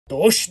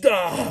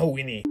Doshita,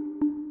 Winnie.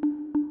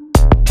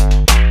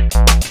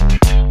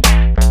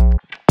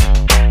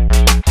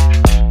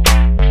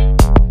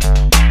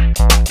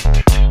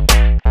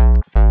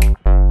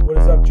 What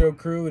is up,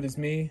 JOHKU? It is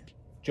me,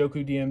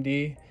 Johku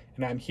DMD,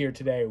 and I'm here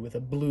today with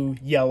a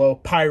blue-yellow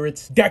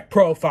Pirates deck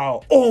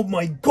profile. Oh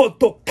my god,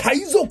 the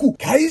Kaizoku,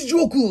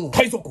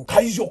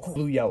 KAIZJOHKU,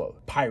 blue-yellow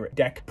pirate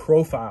deck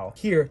profile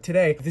here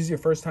today. If this is your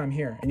first time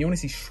here and you want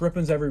to see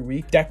shrippins every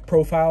week, deck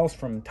profiles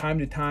from time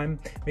to time,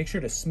 make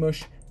sure to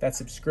smush that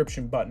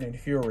subscription button. And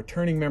if you're a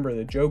returning member of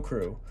the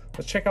JOHKU,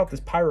 let's check out this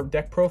pirate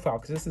deck profile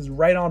because this is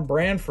right on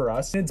brand for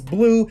us. It's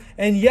blue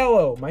and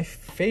yellow, my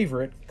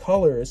favorite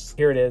colors.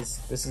 Here it is.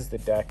 This is the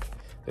deck.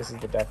 This is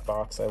the deck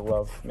box. I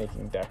love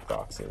making deck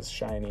boxes.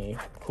 Shiny,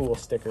 cool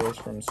stickers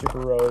from Super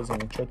Rose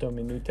and Choto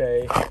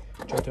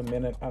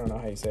Minute. I don't know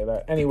how you say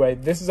that. Anyway,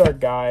 this is our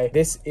guy.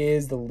 This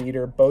is the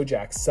leader,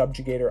 Boujack,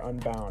 Subjugator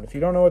Unbound. If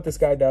you don't know what this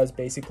guy does,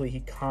 basically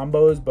he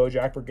combos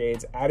Boujack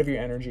Brigades out of your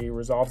energy,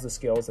 resolves the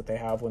skills that they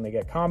have when they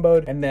get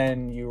comboed, and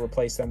then you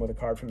replace them with a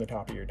card from the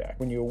top of your deck.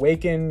 When you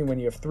awaken, when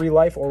you have 3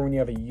 life, or when you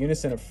have a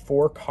unison of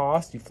 4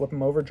 cost, you flip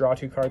him over, draw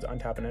 2 cards,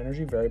 untap an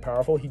energy. Very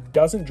powerful. He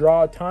doesn't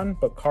draw a ton,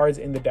 but cards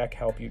in the deck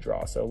help you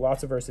draw, so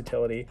lots of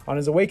versatility. On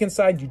his awaken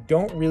side, you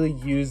don't really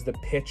use the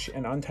pitch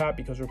and untap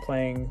because we're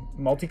playing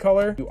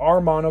multicolor. You are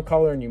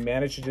monocolor and you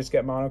manage to just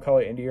get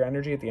monocolor into your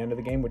energy at the end of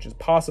the game, which is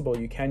possible.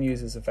 You can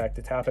use this effect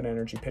to tap an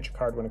energy, pitch a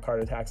card when a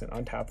card attacks, and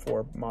untap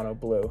for mono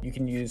blue. You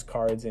can use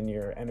cards in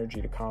your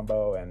energy to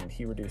combo, and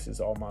he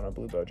reduces all mono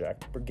blue Boujack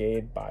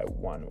Brigade by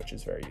 1, which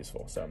is very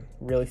useful. So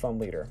really fun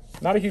leader.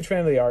 Not a huge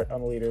fan of the art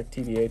on the leader,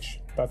 TBH.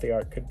 Thought the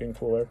art could have been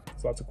cooler.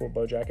 There's lots of cool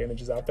Boujack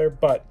images out there,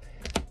 but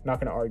not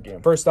going to argue.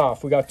 First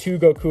off, we got 2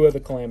 Goku of the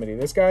Calamity.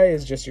 This guy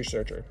is just your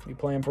searcher. You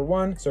play him for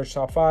 1, search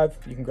top 5.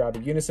 You can grab a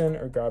Unison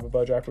or grab a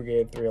Boujack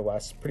Brigade, 3 or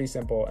less. Pretty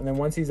simple. And then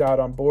once he's out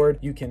on board,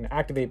 you can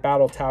activate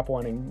Battle, tap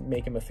 1, and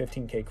make him a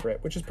 15k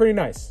crit, which is pretty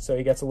nice. So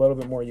he gets a little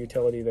bit more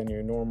utility than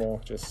your normal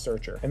just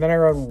searcher. And then I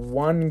run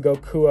 1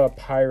 Goku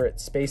Pirate,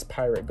 Space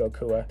Pirate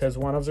Goku, because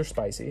 1-ofs are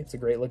spicy. It's a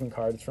great looking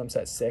card. It's from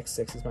set 6.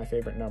 6 is my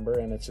favorite number,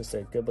 and it's just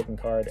a good looking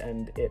card,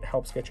 and it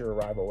helps get your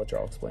arrival, which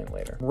I'll explain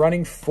later.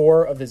 Running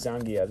 4 of the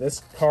Zangia.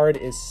 This card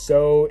is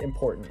so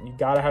important. You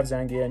gotta have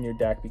Zangia in your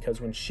deck because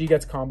when she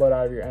gets comboed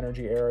out of your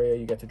energy area,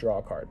 you get to draw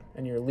a card.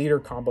 And your leader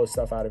combos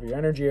stuff out of your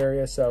energy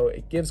area, so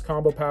it gives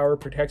combo power,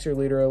 protects your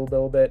leader a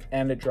little bit,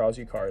 and it draws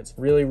you cards.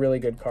 Really, really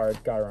good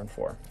card. Gotta run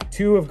 4.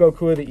 2 of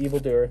Goku the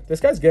Evildoer. This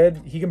guy's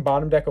good. He can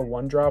bottom deck a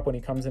 1-drop when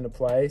he comes into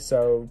play,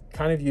 so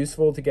kind of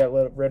useful to get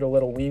rid of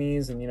little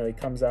weenies. And you know, he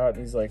comes out and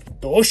he's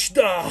like,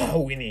 Doshita,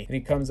 weenie. And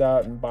he comes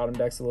out and bottom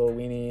decks a little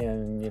weenie,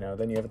 and you know,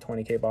 then you have a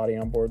 20k body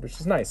on board, which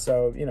is nice.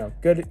 So, you know,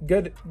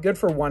 good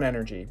for 1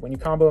 energy. When you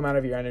combo him out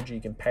of your energy,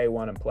 you can pay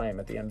 1 and play him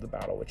at the end of the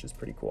battle, which is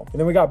pretty cool. And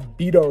then we got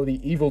Beto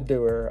the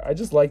Evildoer. I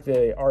just like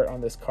the art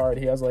on this card.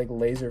 He has like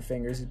laser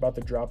fingers. He's about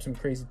to drop some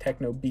crazy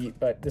techno beat,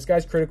 but this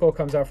guy's critical,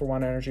 comes out for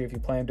 1 energy. If you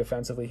play him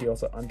defensively, he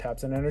also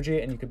untaps an energy,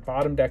 and you could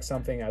bottom deck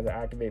something as an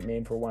activate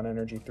main for 1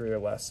 energy, 3 or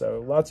less.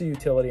 So lots of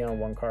utility on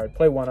 1 card.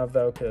 Play 1 of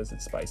though because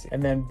it's spicy.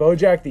 And then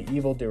Boujack the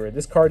Evildoer.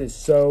 This card is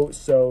so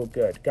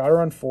good. Gotta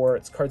run 4.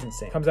 Its card's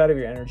insane. Comes out of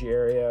your energy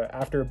area.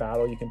 After a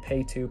battle, you can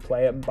pay 2,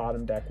 play it, and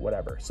bottom deck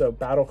whatever. So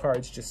battle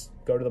cards just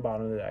go to the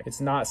bottom of the deck. It's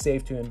not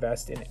safe to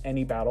invest in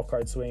any battle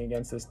card swing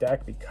against this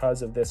deck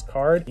because of this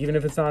card. Even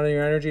if it's not in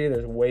your energy,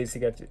 there's ways to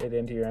get it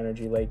into your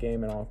energy late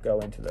game, and I'll go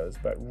into those.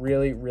 But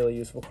really, really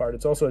useful card.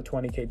 It's also a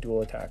 20k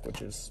dual attack,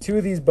 which is 2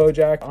 of these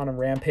Boujack on a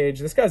rampage.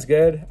 This guy's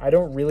good. I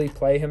don't really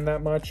play him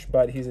that much,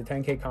 but he's a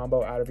 10k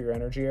combo out of your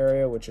energy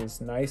area, which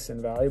is nice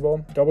and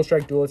valuable. Double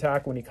strike dual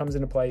attack. When he comes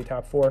into play, you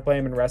tap 4. Play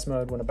him in rest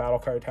mode. When a battle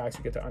card attacks,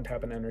 you get to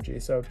untap an energy.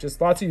 So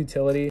just lots of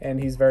utility, and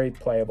he's very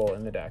playable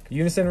in the deck.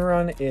 Unison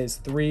run is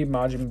 3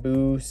 Majin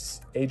Buu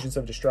Agents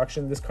of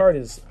Destruction. This card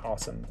is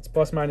awesome. It's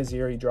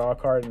 ±0. You draw a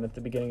card, and at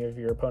the beginning of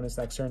your opponent's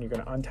next turn, you're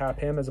going to untap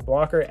him as a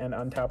blocker and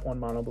untap 1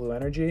 mono blue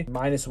energy.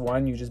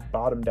 -1, you just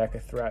bottom deck a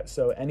threat.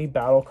 So any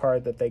battle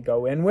card that they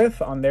go in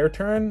with on their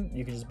turn,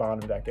 you can just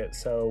bottom deck it.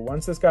 So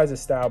once this guy's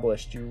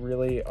established, you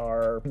really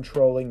are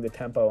controlling the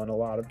tempo in a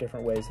lot of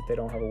different ways that they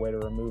don't have a way to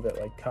remove it,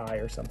 like Kai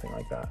or something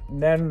like that.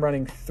 And then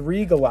running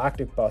 3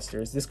 Galactic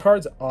Busters. This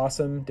card's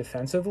awesome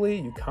defensively.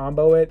 You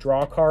combo it,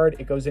 draw a card,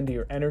 it goes into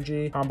your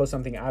energy, combo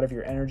something out of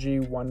your energy,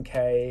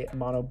 1k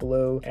mono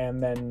blue,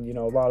 and then, you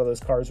know, a lot of those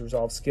cards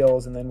resolve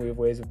skills, and then we have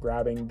ways of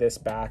grabbing this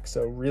back.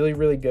 So really,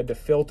 really good to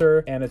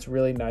filter, and it's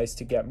really nice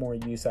to get more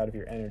use out of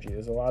your energy.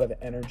 There's a lot of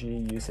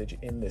energy usage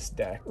in this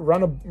deck.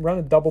 Run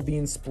a double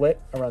bean split.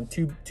 I run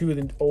two of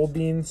the old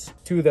beans,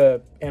 2 of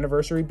the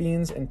anniversary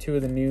beans, and 2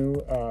 of the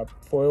new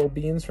foil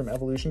beans from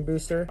Evolution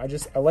Booster.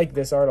 I like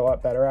this art a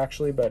lot better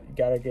actually, but you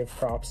gotta give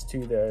props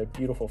to the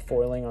beautiful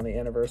foiling on the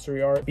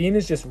anniversary art. Bean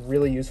is just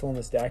really useful in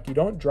this deck. You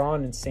don't draw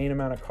an insane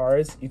amount of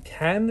cards. You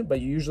can, but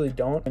you usually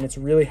don't. And it's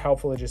really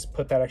helpful to just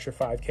put that extra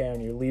 5K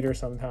on your leader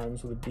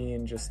sometimes with a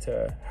bean just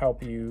to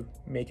help you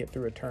make it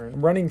through a turn.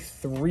 I'm running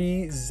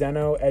 3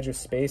 Zeno Edge of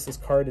Space. This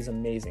card is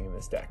amazing in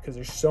this deck because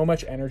there's so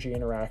much energy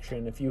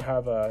interaction. If you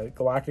have a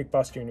Galactic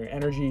Buster in your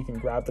energy, you can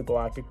grab the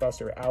Galactic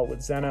Buster out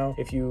with Zeno.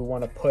 If you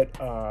want to put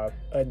a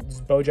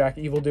Boujack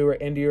Evildoer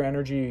into your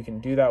energy, you can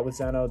do that with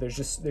Zeno.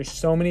 There's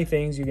so many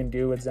things you can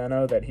do with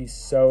Zeno that he's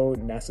so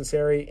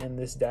necessary in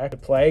this deck to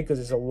play because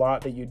there's a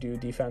lot that you do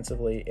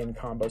defensively in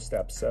combo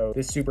steps. So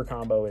this super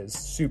combo is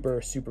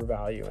super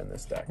value in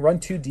this deck. Run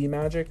 2 D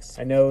Magics.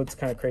 I know it's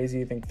kind of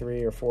crazy. I think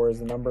 3 or 4 is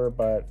the number,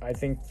 but I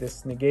think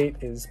this negate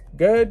is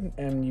good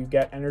and you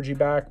get energy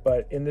back.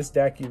 But in this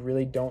deck, you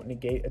really don't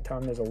negate a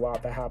ton. There's a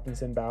lot that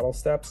happens in battle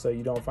steps, so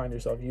you don't find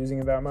yourself using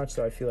it that much.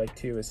 So I feel like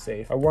 2 is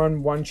safe. I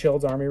run 1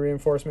 Chilled Army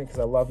Reinforcement because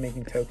I love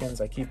making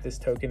tokens. I keep this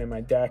token in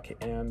my deck,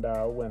 and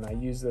when I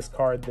use this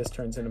card, this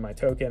turns into my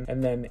token.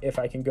 And then if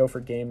I can go for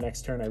game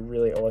next turn, I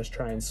really always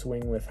try and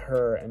swing with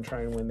her and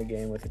try and win the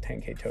game with a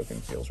 10K token.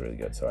 Feels really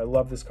good. So I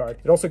love this card.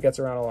 It also gets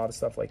around a lot of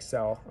stuff like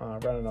Cell.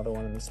 Run another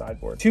one in the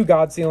sideboard. 2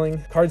 God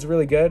Sealing. Card's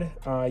really good.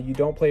 You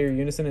don't play your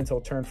Unison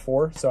until turn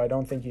 4, so I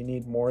don't think you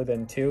need more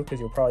than 2 because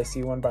you'll probably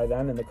see one by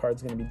then and the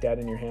card's going to be dead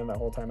in your hand that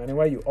whole time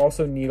anyway. You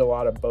also need a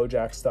lot of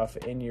Boujack stuff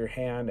in your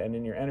hand and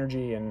in your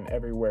energy and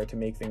everywhere to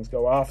make things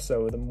go off.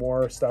 So the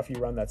more stuff you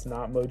run that's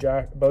not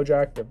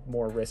Boujack, the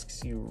more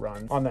risks you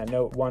run. On that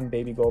note, 1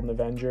 Baby Golden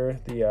Avenger,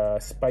 the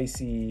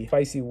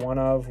spicy one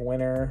of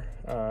winner.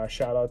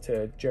 Shout out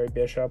to Jerry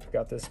Bishop.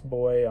 Got this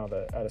boy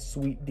at a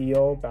sweet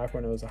deal back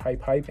when it was a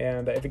hype.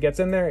 And if it gets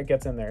in there, it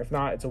gets in there. If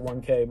not, it's a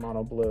 1K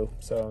mono blue,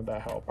 so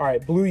that helped. All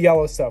right, blue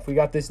yellow stuff. We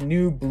got this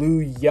new blue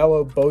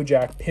yellow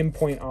Boujack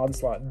Pinpoint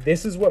Onslaught.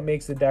 This is what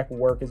makes the deck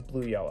work as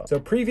blue yellow. So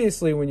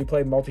previously, when you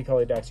play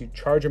multicolored decks, you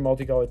charge a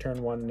multicolor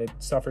turn 1 and it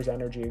suffers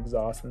energy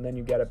exhaust, and then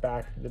you get it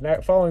back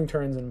the following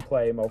turns and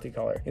play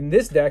multicolor. In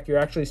this deck, you're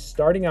actually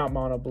starting out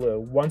mono blue.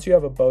 Once you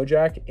have a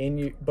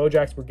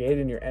Boujack's Brigade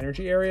in your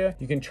energy area,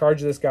 you can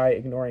charge this guy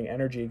ignoring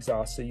energy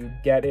exhaust, so you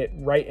get it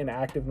right in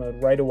active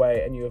mode right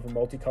away, and you have a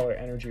multicolor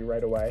energy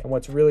right away. And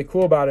what's really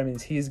cool about him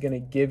is he's going to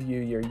give you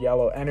your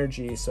yellow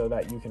energy so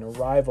that you can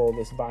rival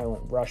this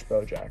Violent Rush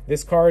Boujack.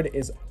 This card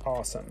is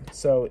awesome.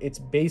 So it's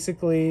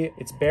basically,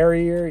 it's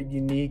barrier,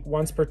 unique.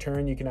 Once per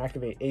turn, you can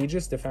activate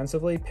Aegis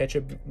defensively, pitch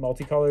a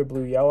multicolor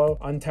blue-yellow,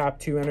 untap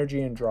 2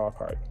 energy, and draw a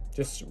card.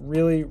 Just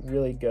really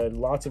good.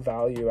 Lots of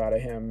value out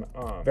of him.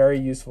 Very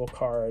useful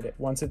card.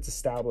 Once it's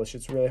established,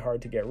 it's really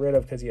hard to get rid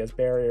of because he has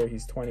barrier,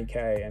 he's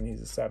 20K, and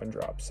he's a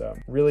 7-drop. So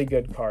really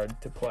good card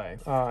to play.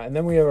 And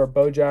then we have our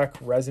Boujack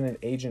Resonant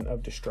Agent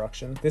of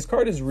Destruction. This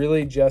card is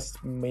really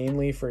just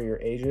mainly for your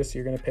Aegis.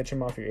 You're going to pitch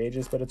him off your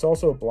Aegis, but it's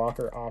also a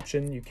blocker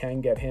option. You can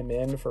get him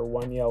in for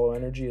 1 yellow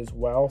energy as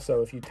well.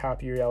 So if you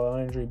tap your yellow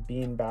energy,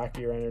 bean back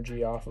your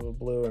energy off of a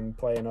blue and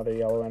play another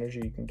yellow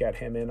energy, you can get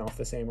him in off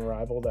the same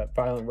arrival that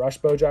Violent Rush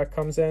Boujack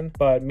comes in,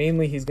 but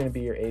mainly he's going to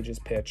be your Aegis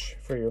pitch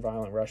for your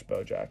Violent Rush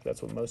Boujack.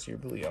 That's what most of your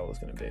blue yellow is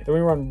going to be. Then we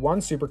run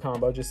 1 super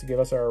combo just to give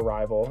us our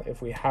arrival. If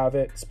we have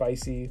it,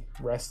 Spicy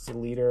rests a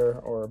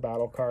leader or a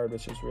battle card,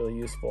 which is really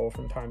useful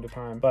from time to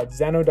time. But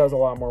Zeno does a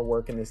lot more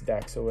work in this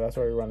deck, so that's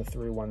why we run a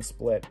 3-1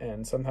 split,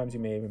 and sometimes you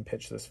may even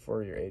pitch this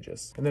for your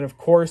Aegis. And then of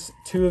course,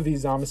 2 of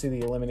these Zamasu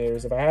the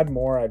Eliminators. If I had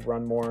more, I'd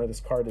run more. This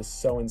card is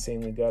so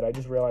insanely good. I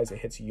just realized it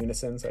hits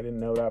unisons. I didn't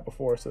know that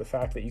before, so the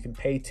fact that you can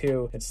pay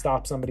 2 and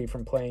stop somebody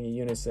from playing a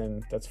unison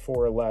that's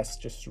 4 or less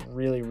just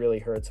really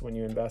hurts when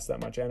you invest that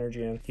much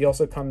energy in. He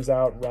also comes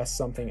out, rests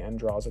something, and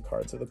draws a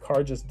card. So the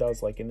card just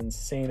does like an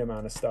insane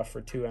amount of stuff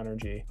for 2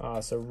 energy.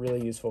 So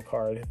really useful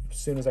card. As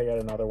soon as I get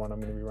another one,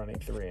 I'm going to be running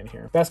 3 in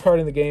here. Best card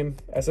in the game,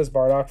 SS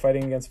Bardock,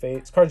 Fighting Against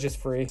Fate. This card's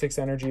just free. 6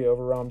 energy,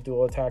 overwhelm,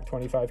 dual attack,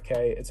 25K.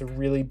 It's a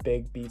really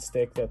big beat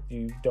stick that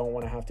you don't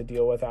want to have to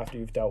deal with after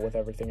you've dealt with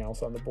everything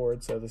else on the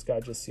board. So this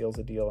guy just seals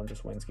the deal and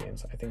just wins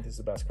games. I think this is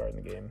the best card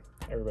in the game.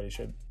 Everybody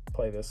should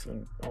play this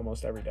in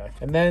almost every deck.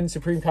 And then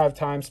Supreme Hive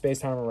Time, Space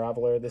Time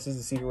Unraveler. This is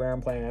the secret rare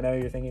I'm playing. I know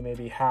you're thinking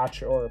maybe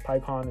Hatch or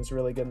Pycon is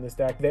really good in this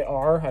deck. They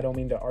are. I don't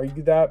mean to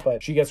argue that,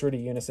 but she gets rid of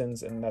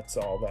unisons, and that's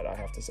all that I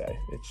have to say.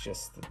 It's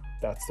just,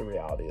 that's the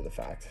reality of the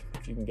fact.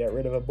 If you can get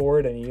rid of a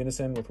board and a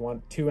unison with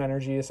 2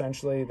 energy,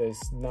 essentially, there's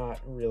not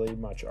really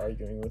much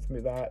arguing with me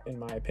that, in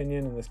my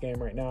opinion, in this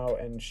game right now,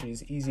 and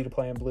she's easy to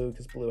play in blue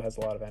because blue has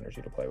a lot of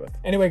energy to play with.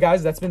 Anyway,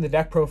 guys, that's been the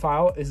deck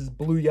profile. This is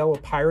Blue-Yellow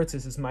Pirates.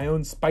 This is my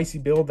own spicy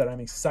build that I'm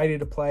excited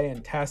to play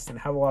and test and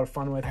have a lot of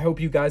fun with. I hope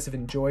you guys have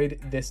enjoyed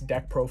this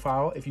deck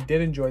profile. If you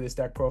did enjoy this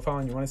deck profile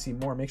and you want to see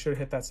more, make sure to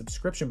hit that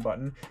subscription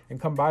button and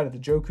come by to the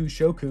Johku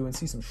Shoku and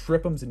see some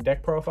Shrippums and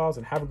deck profiles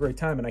and have a great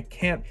time. And I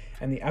can't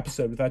end the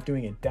episode without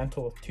doing a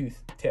dental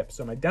tooth tip.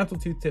 So my dental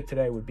tooth tip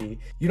today would be,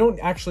 you don't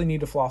actually need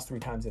to floss 3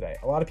 times a day.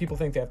 A lot of people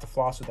think they have to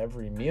floss with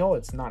every meal.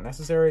 It's not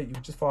necessary. You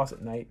can just floss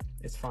at night.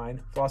 It's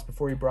fine. Floss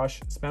before you brush.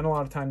 Spend a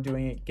lot of time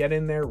doing it. Get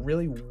in there,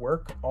 really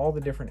work all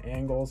the different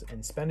angles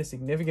and spend a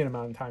significant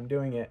amount of time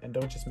doing it, and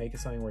don't just make it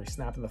something where you're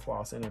snapping the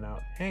floss in and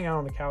out. Hang out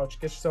on the couch,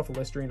 get yourself a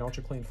Listerine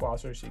Ultra Clean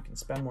flosser so you can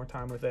spend more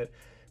time with it.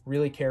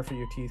 Really care for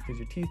your teeth because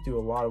your teeth do a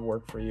lot of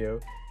work for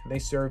you and they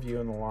serve you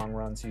in the long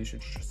run, so you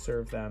should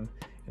serve them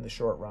in the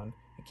short run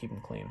and keep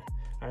them clean.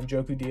 I'm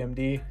Johku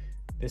DMD.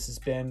 This has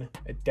been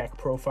a deck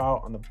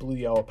profile on the Blue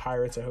Yellow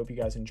Pirates. I hope you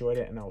guys enjoyed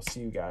it, and I will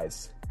see you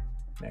guys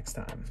next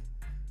time.